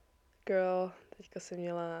Girl, teďka jsem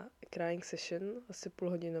měla crying session, asi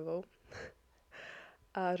půlhodinovou.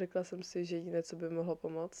 A řekla jsem si, že jediné, co by mohlo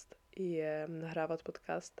pomoct, je nahrávat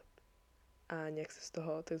podcast a nějak se z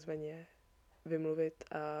toho takzvaně vymluvit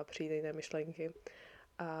a přijít na jiné myšlenky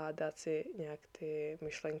a dát si nějak ty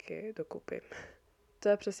myšlenky dokupy. To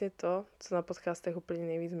je přesně to, co na podcastech úplně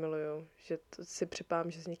nejvíc miluju, že si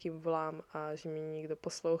připám, že s někým volám a že mě někdo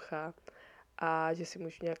poslouchá a že si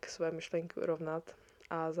můžu nějak své myšlenky urovnat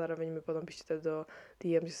a zároveň mi potom píšete do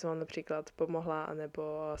DM, že jsem vám například pomohla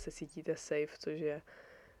anebo se cítíte safe, což je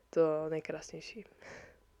to nejkrásnější.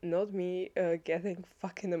 Not me getting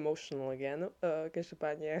fucking emotional again.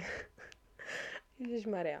 Každopádně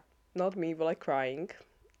ježišmarja. Not me, vole, crying.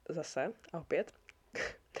 Zase a opět.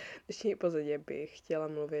 V dnešní epizodě bych chtěla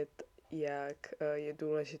mluvit, jak je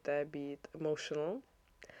důležité být emotional.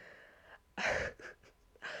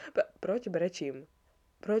 Proč brečím?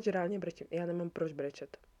 Proč reálně brečím? Já nemám proč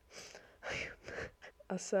brečet.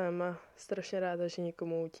 A jsem strašně ráda, že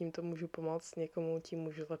někomu tímto můžu pomoct, někomu tím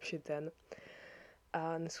můžu zlepšit den.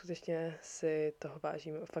 A neskutečně si toho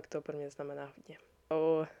vážím, fakt to pro mě znamená hodně.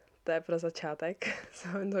 To je pro začátek, co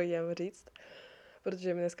vám to jdem říct,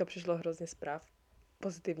 protože mi dneska přišlo hrozně zpráv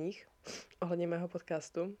pozitivních ohledně mého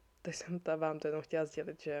podcastu, tak jsem vám to jenom chtěla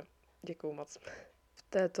sdělit, že děkuju moc. V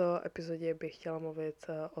této epizodě bych chtěla mluvit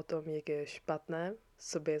o tom, jak je špatné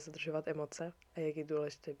sobě zadržovat emoce a jak je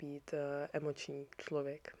důležité být emoční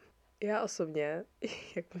člověk. Já osobně,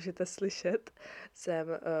 jak můžete slyšet, jsem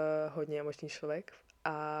hodně emoční člověk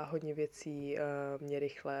a hodně věcí mě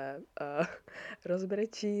rychle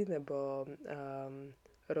rozbrečí nebo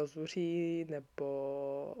rozuří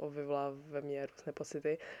nebo vyvolá ve mně různé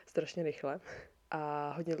pocity strašně rychle.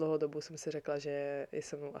 A hodně dlouhou dobu jsem si řekla, že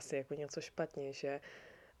jsem asi jako něco špatně, že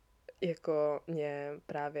jako mě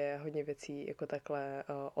právě hodně věcí jako takhle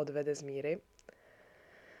odvede z míry.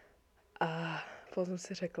 A potom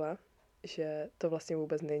si řekla, že to vlastně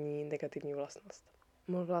vůbec není negativní vlastnost.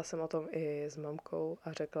 Mluvila jsem o tom i s mamkou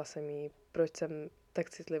a řekla jsem jí, proč jsem tak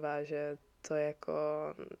citlivá, že to jako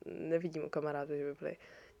nevidím u kamarádů, že by byli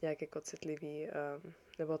nějak jako citliví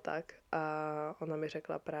nebo tak. A ona mi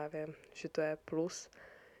řekla právě, že to je plus,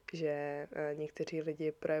 že někteří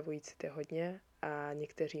lidi projevují city hodně a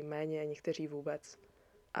někteří méně a někteří vůbec.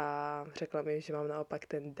 A řekla mi, že mám naopak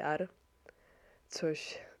ten dar,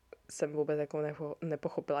 což jsem vůbec jako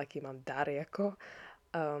nepochopila, jaký mám dar, jako,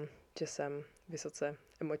 že jsem vysoce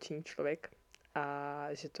emoční člověk a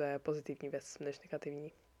že to je pozitivní věc než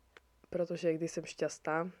negativní. Protože když jsem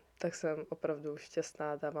šťastná, tak jsem opravdu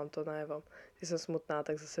šťastná, dávám to najevo. Když jsem smutná,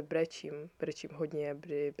 tak zase brečím hodně,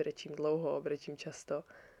 brečím dlouho, brečím často.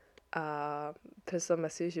 A představme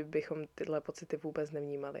si, že bychom tyhle pocity vůbec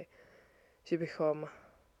nevnímali. Že bychom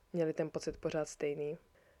měli ten pocit pořád stejný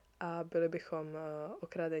a byli bychom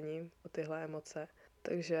okradeni o tyhle emoce.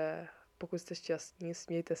 Takže pokud jste šťastní,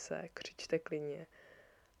 smějte se, křičte klidně.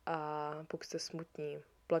 A pokud jste smutní,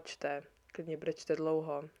 plačte, klidně brečte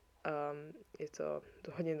dlouho. Je to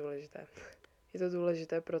hodně důležité. Je to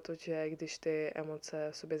důležité, protože když ty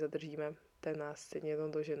emoce v sobě zadržíme, tak nás stejně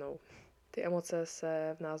jednou doženou. Ty emoce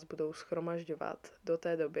se v nás budou shromažďovat do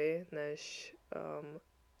té doby, než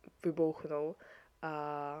vybouchnou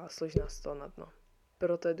a složí nás to na dno.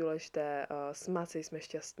 Proto je důležité smát se, jsme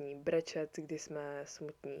šťastní, brečet, když jsme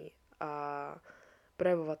smutní a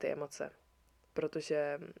projevovat ty emoce.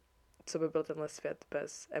 Protože co by byl tenhle svět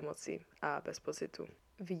bez emocí a bez pocitu.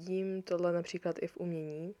 Vidím tohle například i v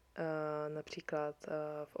umění, například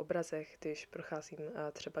v obrazech, když procházím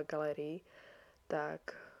třeba galerii,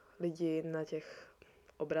 tak lidi na těch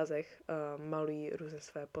obrazech malují různé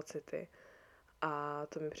své pocity a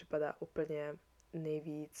to mi připadá úplně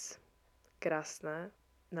nejvíc krásné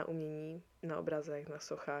na umění, na obrazech, na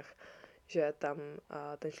sochách, že tam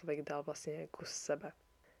ten člověk dal vlastně kus sebe.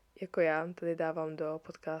 Jako já tady dávám do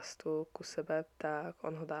podcastu kus sebe, tak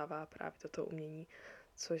on ho dává právě do toho umění,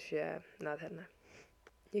 což je nádherné.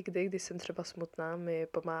 Někdy, když jsem třeba smutná, mi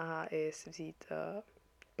pomáhá i si vzít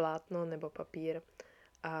plátno nebo papír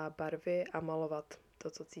a barvy a malovat to,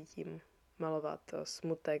 co cítím. Malovat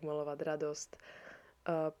smutek, malovat radost,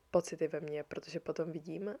 pocity ve mně, protože potom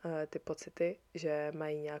vidím ty pocity, že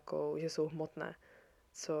mají že jsou hmotné,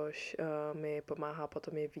 což mi pomáhá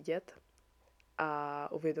potom je vidět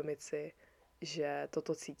a uvědomit si, že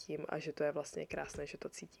toto cítím a že to je vlastně krásné, že to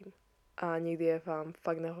cítím. A někdy je vám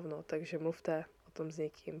fakt nehovno, takže mluvte o tom s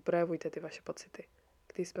někým, projevujte ty vaše pocity.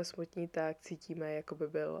 Když jsme smutní, tak cítíme, jako by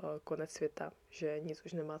byl konec světa, že nic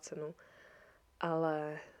už nemá cenu,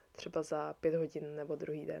 ale třeba za 5 hodin nebo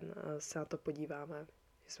druhý den se na to podíváme,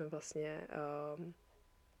 že jsme vlastně,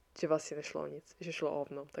 že vlastně nešlo o nic, že šlo o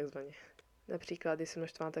hovno, takzvaně. Například, když jsem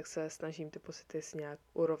naštvaná, tak se snažím ty pocity si nějak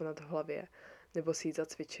urovnat v hlavě, nebo si jít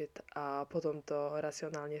zacvičit a potom to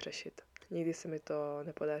racionálně řešit. Nikdy se mi to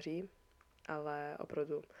nepodaří, ale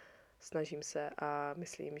opravdu snažím se a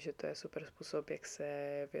myslím, že to je super způsob, jak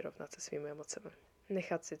se vyrovnat se svými emocemi.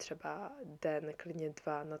 Nechat si třeba den, klidně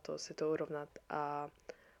 2 na to si to urovnat a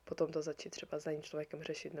potom to začít třeba s daným člověkem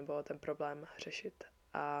řešit nebo ten problém řešit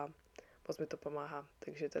a moc mi to pomáhá,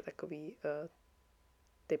 takže to je takový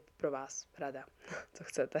tip pro vás, rada, co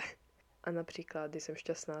chcete. A například, když jsem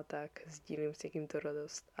šťastná, tak sdílím s někým tu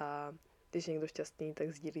radost a když je někdo šťastný,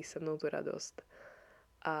 tak sdílí se mnou tu radost.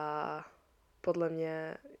 A podle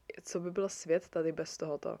mě, co by byl svět tady bez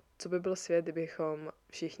tohoto? Co by byl svět, kdybychom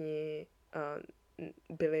všichni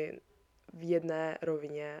byli v jedné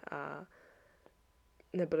rovině a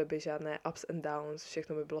nebyly by žádné ups and downs,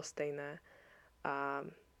 všechno by bylo stejné a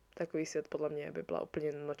takový svět podle mě by byla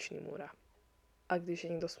úplně noční můra. A když je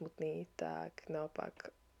někdo smutný, tak naopak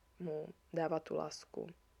mu dávat tu lásku,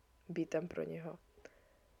 být tam pro něho,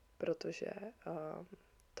 protože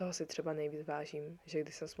toho si třeba nejvíc vážím, že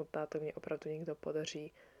když jsem smutná, to mě opravdu někdo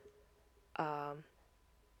podaří a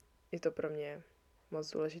je to pro mě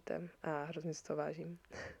moc důležité a hrozně si to vážím.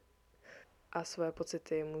 A svoje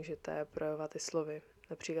pocity můžete projevovat i slovy.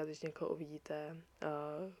 Například, když někoho uvidíte,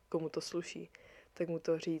 komu to sluší, tak mu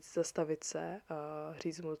to říct, zastavit se,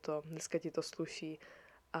 říct mu to, dneska ti to sluší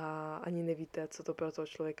a ani nevíte, co to pro toho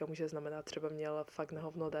člověka může znamenat. Třeba měl fakt na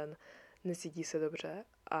hovno den, necítí se dobře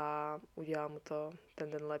a udělá mu to ten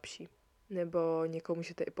den lepší. Nebo někoho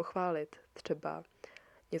můžete i pochválit, třeba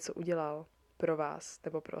něco udělal pro vás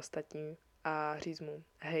nebo pro ostatní a říct mu,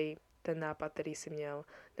 hej, ten nápad, který jsi měl,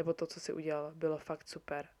 nebo to, co jsi udělal, bylo fakt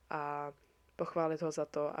super a pochválit ho za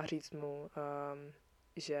to a říct mu,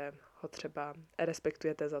 že ho třeba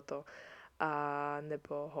respektujete za to a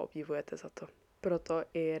nebo ho obdivujete za to. Proto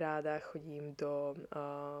i ráda chodím do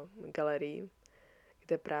galerií,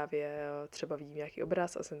 kde právě třeba vidím nějaký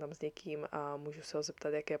obraz a jsem tam s někým a můžu se ho zeptat,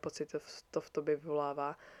 jaké pocity to v tobě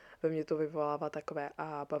vyvolává. Ve mně to vyvolává takové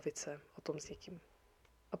a bavit se o tom s někým.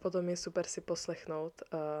 A potom je super si poslechnout,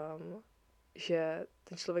 že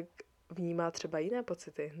ten člověk vnímá třeba jiné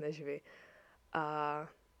pocity než vy. A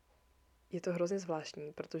je to hrozně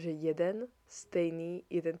zvláštní, protože jeden stejný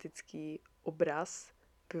identický obraz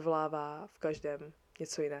vyvolává v každém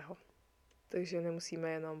něco jiného. Takže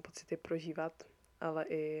nemusíme jenom pocity prožívat, ale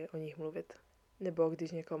i o nich mluvit. Nebo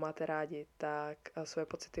když někoho máte rádi, tak své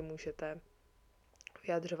pocity můžete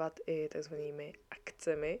vyjadřovat i takzvanými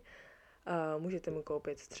akcemi. Můžete mu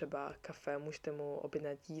koupit třeba kafe, můžete mu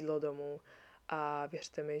objednat jídlo domů a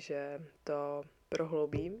věřte mi, že to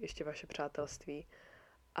prohloubí ještě vaše přátelství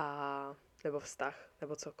a nebo vztah,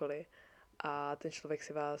 nebo cokoliv. A ten člověk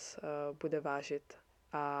si vás bude vážit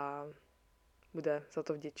a bude za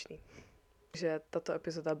to vděčný. Takže tato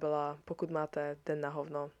epizoda byla, pokud máte den na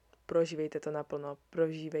hovno, prožívejte to naplno,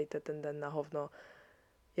 prožívejte ten den na hovno,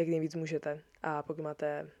 jak nejvíc můžete. A pokud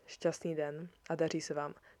máte šťastný den a daří se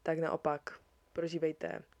vám, tak naopak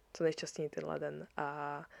prožívejte co nejšťastněji tenhle den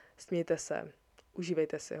a smějte se,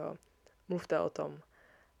 užívejte si ho, mluvte o tom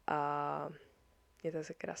a mějte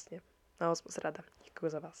se krásně. Mám vás moc ráda. Děkuji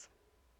za vás.